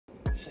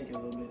Shake it a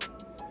little bit.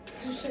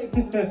 Just shake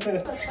it.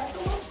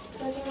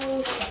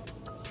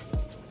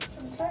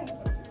 I'm trying to.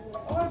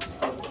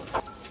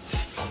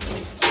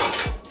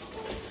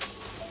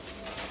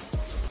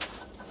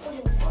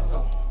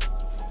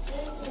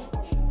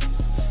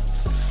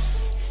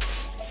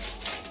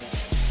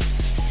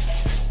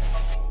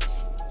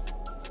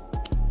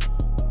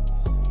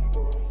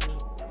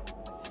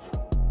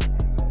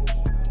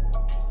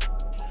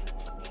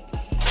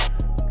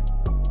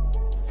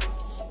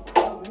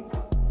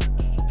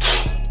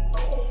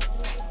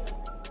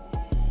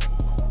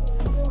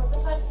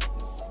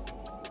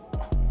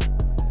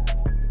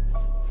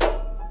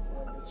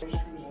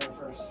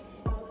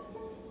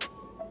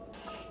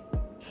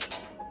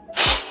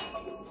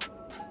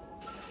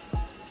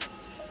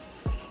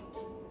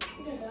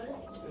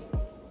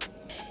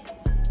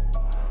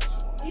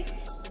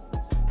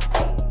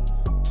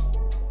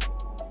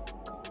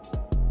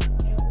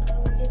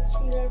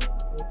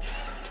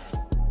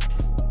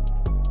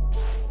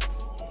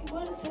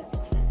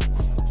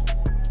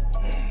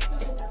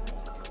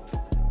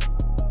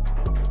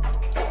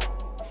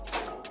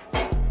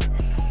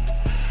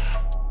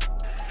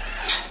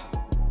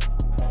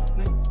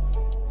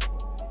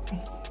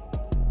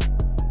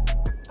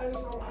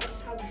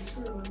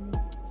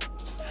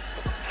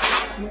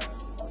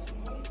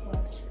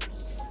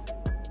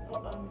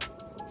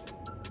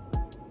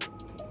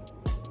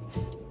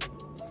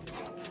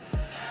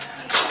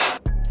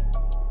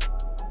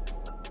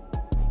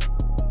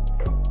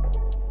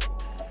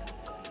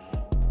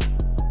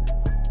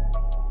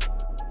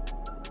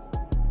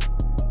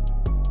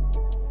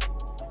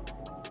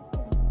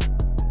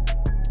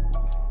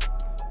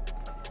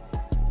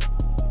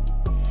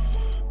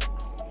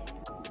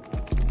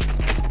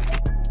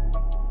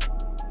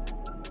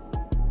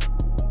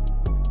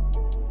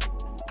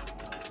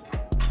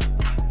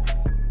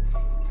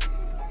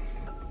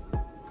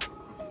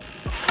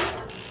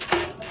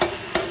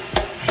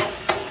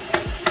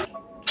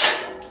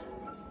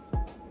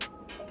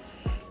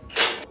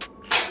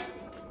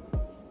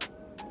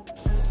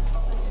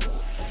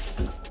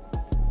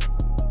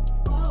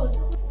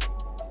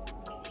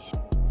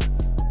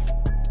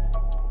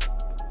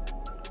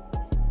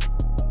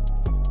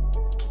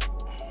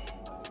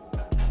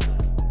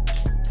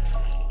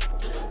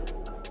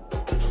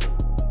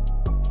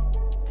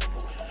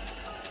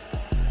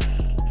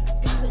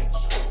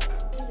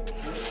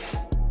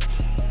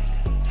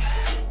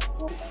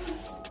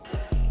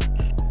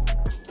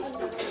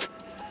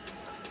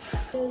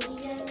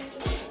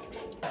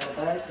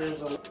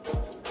 There's a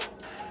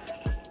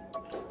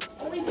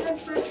only 10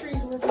 centuries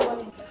worth of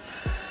money.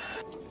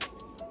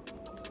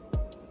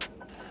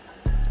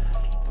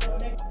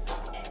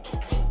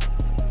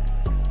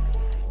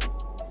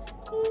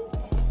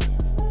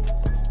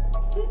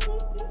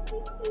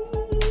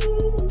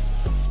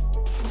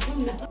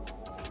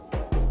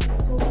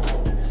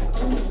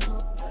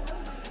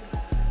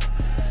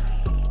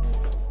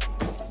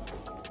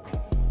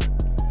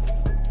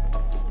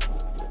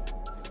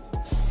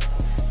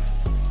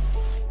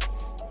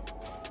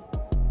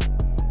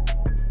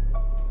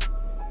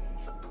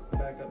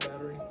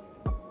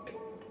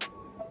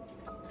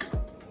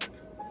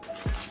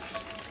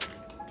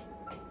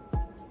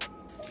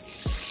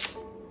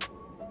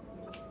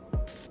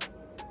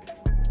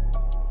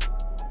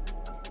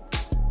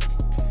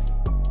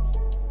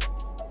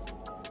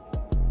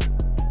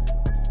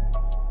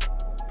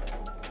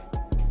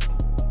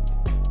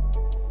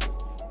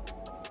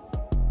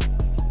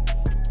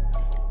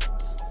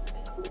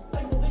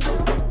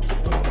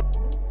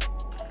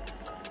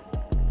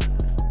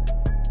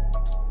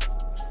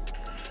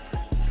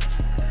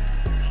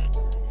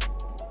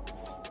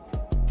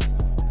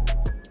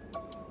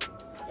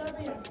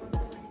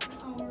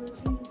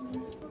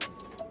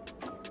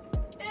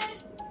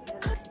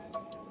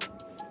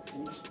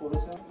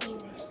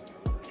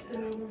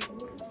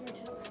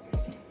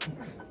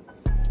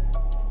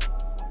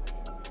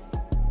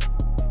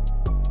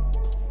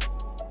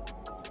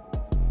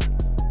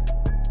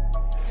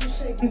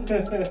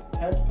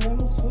 Patch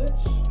panel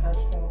switch,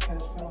 patch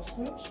panel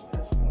switch,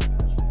 patch panel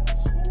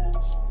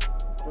switch.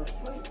 First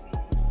plate.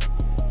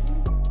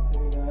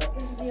 Then we got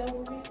This is the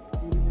overview.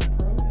 Media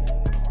Pro and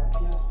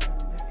RPS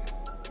fabric.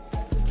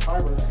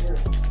 Fiber right here.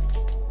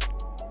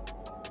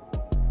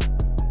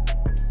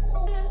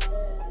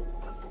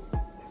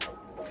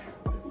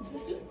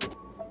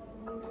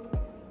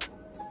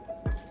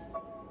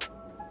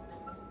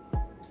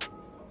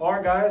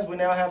 Alright guys, we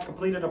now have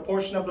completed a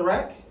portion of the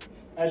rack.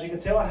 As you can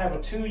tell, I have a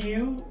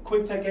 2U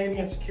QuickTechAV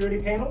and security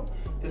panel.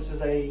 This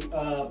is a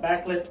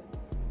backlit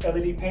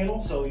LED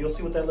panel, so you'll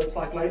see what that looks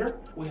like later.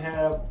 We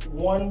have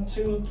 1,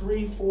 2,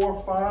 3, 4,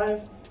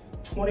 5,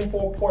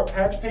 24 port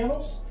patch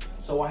panels.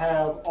 So I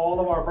have all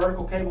of our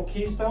vertical cable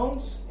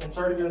keystones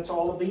inserted into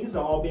all of these.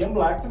 They'll all be in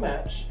black to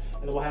match.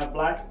 And then we'll have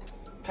black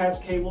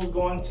patch cables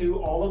going to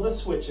all of the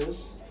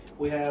switches.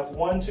 We have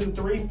 1, 2,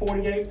 3,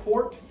 48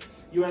 port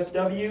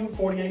USW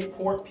 48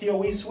 port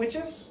PoE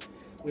switches.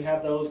 We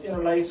have those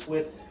interlaced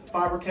with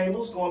fiber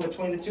cables going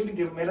between the two to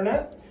give them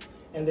internet.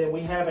 And then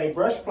we have a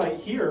brush plate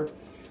here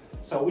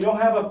So we don't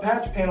have a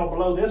patch panel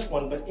below this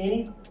one, but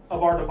any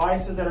of our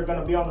devices that are going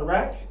to be on the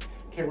rack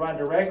can run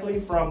directly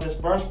from this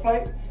brush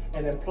plate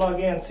and then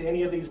plug into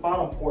any of these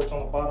bottom ports on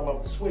the bottom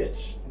of the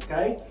switch,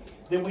 okay?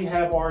 Then we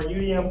have our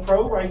UDM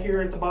Pro right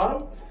here at the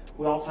bottom.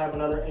 We also have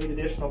another 8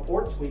 additional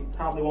ports. We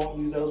probably won't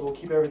use those. We'll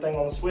keep everything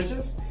on the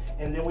switches.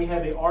 And then we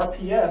have a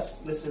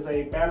RPS. This is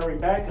a battery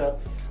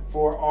backup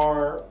for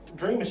our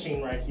Dream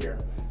Machine right here.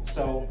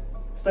 So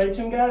stay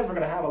tuned, guys. We're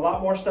gonna have a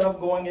lot more stuff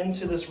going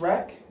into this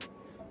rack,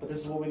 but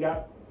this is what we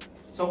got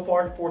so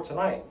far for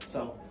tonight.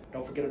 So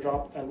don't forget to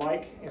drop a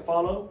like and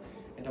follow,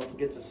 and don't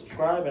forget to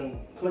subscribe and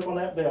click on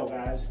that bell,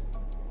 guys.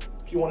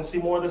 If you want to see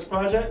more of this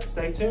project,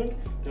 stay tuned.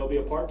 There'll be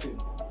a part 2.